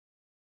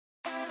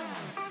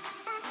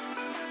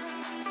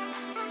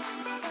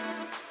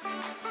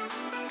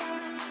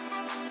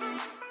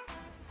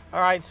All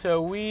right,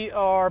 so we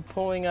are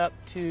pulling up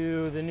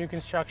to the new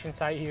construction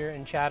site here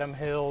in Chatham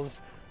Hills.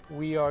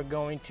 We are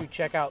going to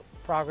check out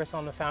progress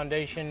on the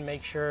foundation,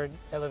 make sure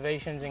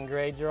elevations and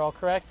grades are all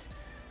correct,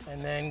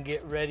 and then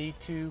get ready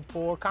to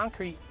pour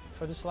concrete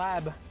for the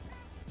slab.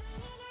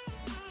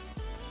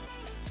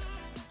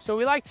 So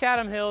we like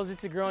Chatham Hills.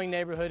 It's a growing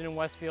neighborhood in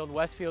Westfield.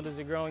 Westfield is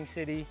a growing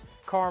city.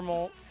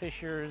 Carmel,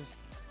 Fishers,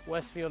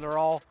 Westfield are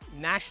all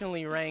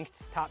nationally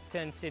ranked top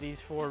 10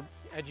 cities for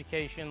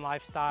education,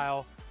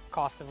 lifestyle,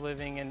 cost of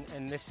living,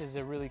 and this is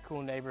a really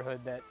cool neighborhood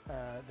that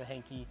the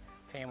Hankey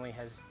family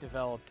has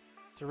developed.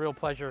 It's a real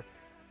pleasure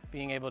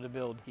being able to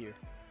build here.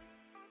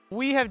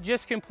 We have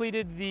just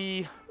completed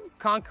the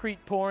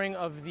concrete pouring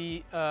of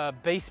the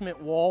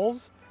basement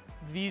walls.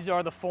 These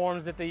are the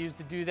forms that they use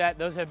to do that.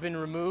 Those have been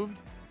removed.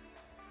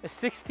 A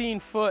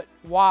 16-foot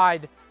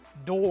wide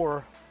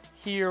door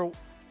here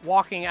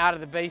walking out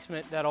of the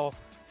basement that'll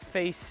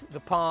face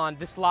the pond.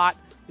 This lot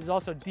is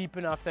also deep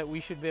enough that we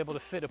should be able to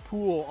fit a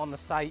pool on the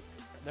site.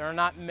 There are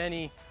not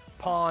many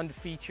pond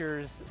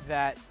features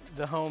that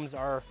the homes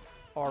are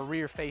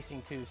rear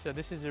facing to, so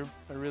this is a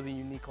really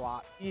unique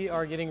lot. We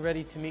are getting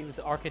ready to meet with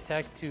the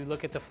architect to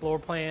look at the floor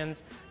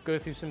plans, go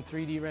through some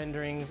 3D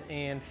renderings,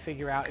 and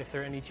figure out if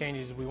there are any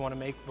changes we want to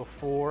make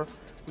before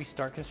we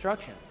start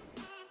construction.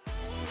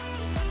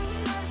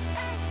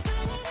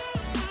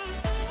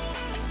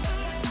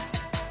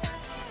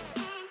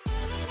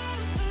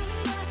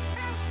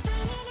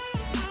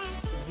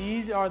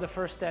 These are the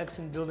first steps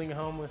in building a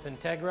home with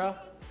Integra.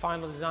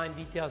 Final design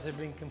details have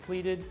been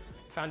completed.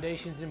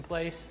 Foundations in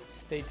place.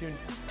 Stay tuned.